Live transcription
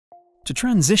To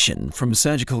transition from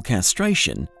surgical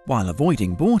castration while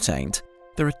avoiding boar taint,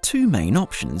 there are two main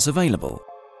options available.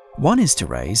 One is to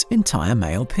raise entire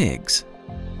male pigs.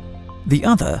 The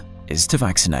other is to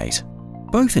vaccinate.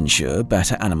 Both ensure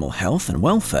better animal health and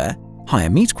welfare, higher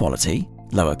meat quality,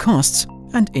 lower costs,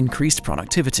 and increased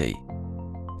productivity.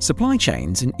 Supply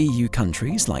chains in EU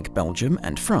countries like Belgium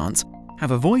and France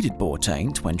have avoided boar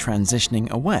taint when transitioning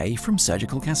away from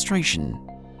surgical castration.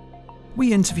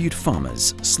 We interviewed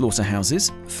farmers,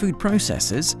 slaughterhouses, food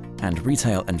processors, and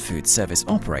retail and food service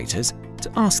operators to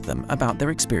ask them about their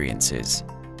experiences.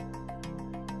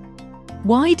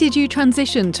 Why did you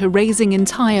transition to raising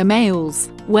entire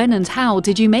males? When and how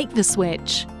did you make the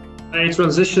switch? I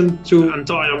transitioned to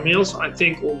entire males, I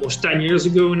think almost 10 years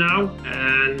ago now,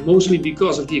 and mostly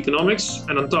because of the economics.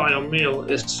 An entire male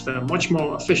is much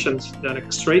more efficient than a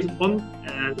castrated one.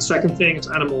 And the second thing is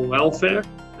animal welfare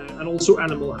and also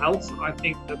animal health. I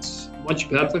think that's much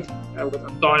better with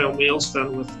entire males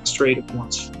than with castrated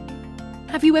ones.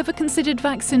 Have you ever considered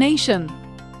vaccination?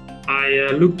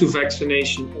 I looked to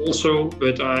vaccination also,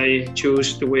 but I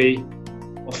chose the way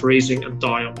of raising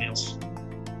entire males.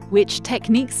 Which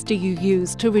techniques do you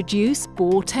use to reduce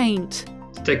boar taint?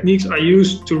 The techniques I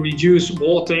use to reduce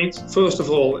boar taint, first of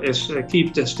all, is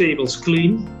keep the stables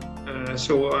clean.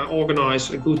 So I organize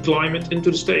a good climate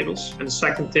into the stables. And the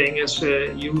second thing is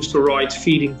use the right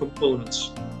feeding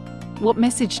components. What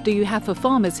message do you have for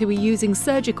farmers who are using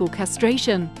surgical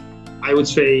castration? I would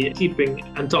say keeping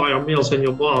entire males in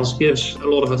your barns gives a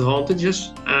lot of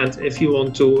advantages. And if you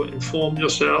want to inform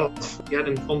yourself, get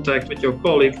in contact with your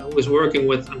colleague who is working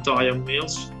with entire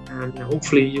males, and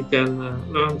hopefully you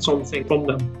can learn something from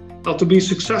them. Now, to be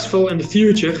successful in the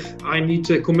future, I need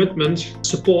commitment,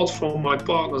 support from my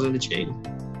partners in the chain.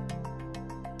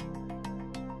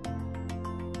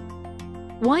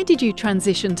 Why did you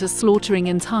transition to slaughtering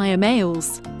entire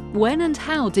males? When and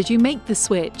how did you make the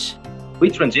switch?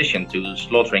 We transitioned to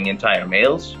slaughtering entire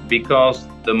males because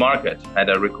the market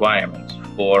had a requirement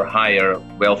for higher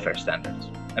welfare standards.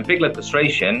 And piglet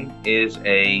castration is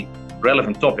a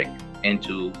relevant topic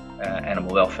into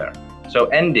animal welfare. So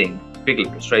ending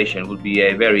piglet castration would be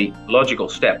a very logical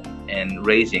step in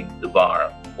raising the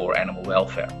bar for animal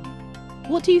welfare.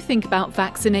 What do you think about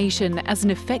vaccination as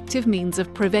an effective means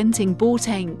of preventing boar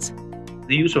taint?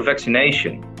 The use of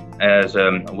vaccination as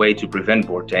a way to prevent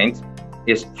boar taint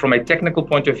is, from a technical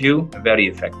point of view, very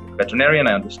effective. Veterinarian,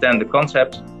 I understand the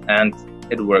concept and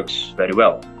it works very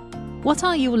well. What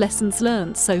are your lessons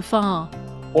learned so far?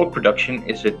 Pork production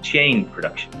is a chain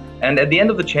production. And at the end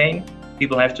of the chain,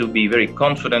 people have to be very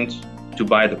confident to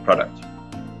buy the product.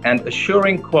 And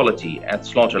assuring quality at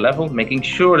slaughter level, making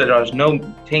sure that there is no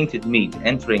tainted meat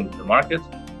entering the market,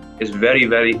 is very,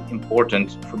 very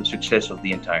important for the success of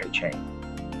the entire chain.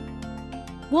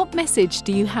 What message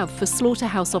do you have for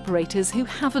slaughterhouse operators who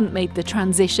haven't made the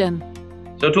transition?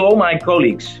 So to all my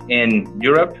colleagues in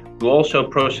Europe who also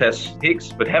process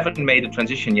pigs but haven't made the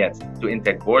transition yet to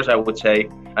intact boars, I would say,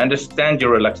 I understand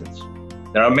your reluctance.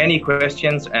 There are many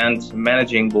questions and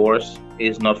managing boars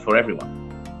is not for everyone.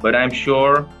 But I'm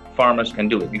sure farmers can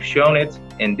do it. We've shown it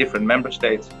in different member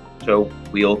states, so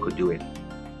we all could do it.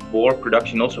 Boar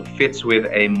production also fits with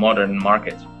a modern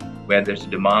market where there's a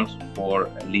demand for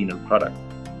a leaner product.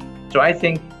 So I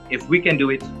think if we can do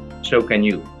it, so can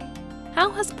you. How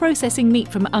has processing meat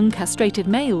from uncastrated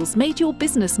males made your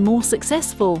business more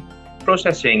successful?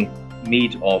 Processing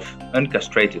meat of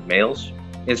uncastrated males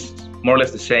is more or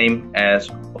less the same as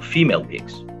of female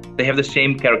pigs. They have the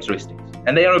same characteristics,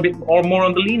 and they are a bit or more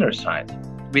on the leaner side,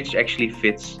 which actually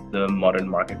fits the modern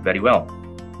market very well.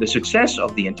 The success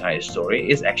of the entire story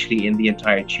is actually in the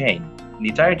entire chain. The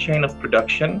entire chain of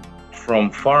production from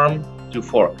farm to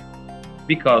fork.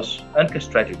 Because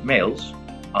uncastrated males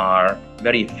are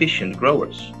very efficient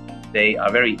growers. They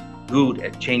are very good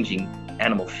at changing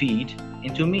animal feed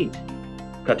into meat,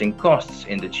 cutting costs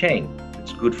in the chain.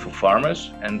 It's good for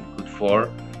farmers and good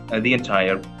for the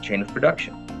entire chain of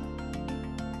production.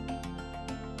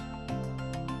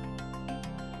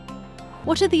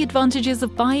 What are the advantages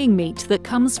of buying meat that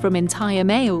comes from entire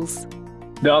males?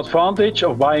 The advantage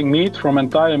of buying meat from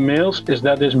entire males is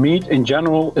that this meat in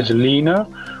general is leaner,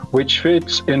 which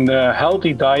fits in the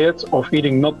healthy diet of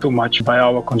eating not too much by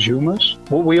our consumers.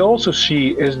 What we also see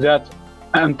is that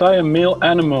entire male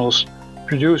animals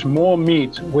produce more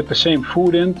meat with the same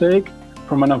food intake.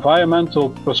 From an environmental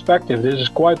perspective, this is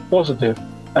quite positive,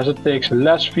 as it takes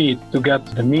less feed to get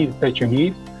the meat that you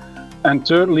need. And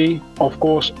thirdly, of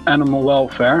course, animal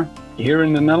welfare. Here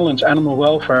in the Netherlands, animal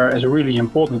welfare is a really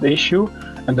important issue,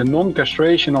 and the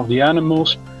non-castration of the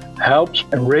animals helps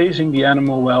in raising the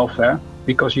animal welfare.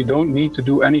 because you don't need to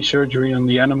do any surgery on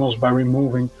the animals by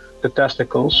removing the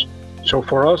testicles. So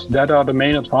for us, that are the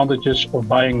main advantages of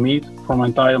buying meat from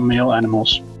entire male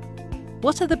animals.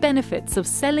 What are the benefits of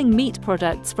selling meat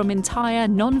products from entire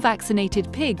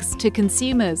non-vaccinated pigs to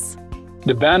consumers?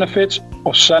 The benefits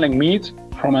of selling meat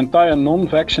from entire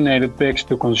non-vaccinated pigs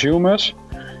to consumers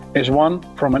is one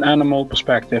from an animal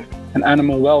perspective, an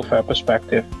animal welfare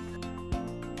perspective.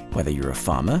 Whether you're a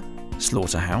farmer,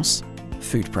 slaughterhouse,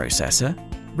 food processor,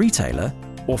 retailer,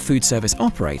 or food service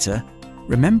operator,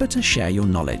 remember to share your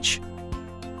knowledge.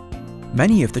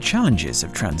 Many of the challenges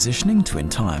of transitioning to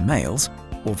entire males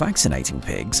or vaccinating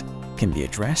pigs can be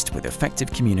addressed with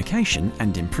effective communication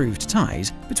and improved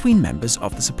ties between members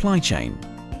of the supply chain.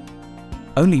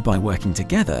 Only by working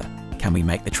together can we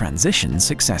make the transition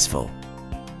successful.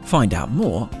 Find out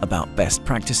more about best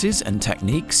practices and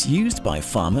techniques used by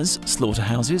farmers,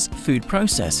 slaughterhouses, food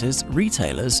processors,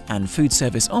 retailers, and food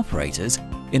service operators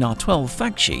in our 12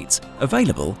 fact sheets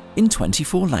available in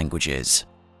 24 languages.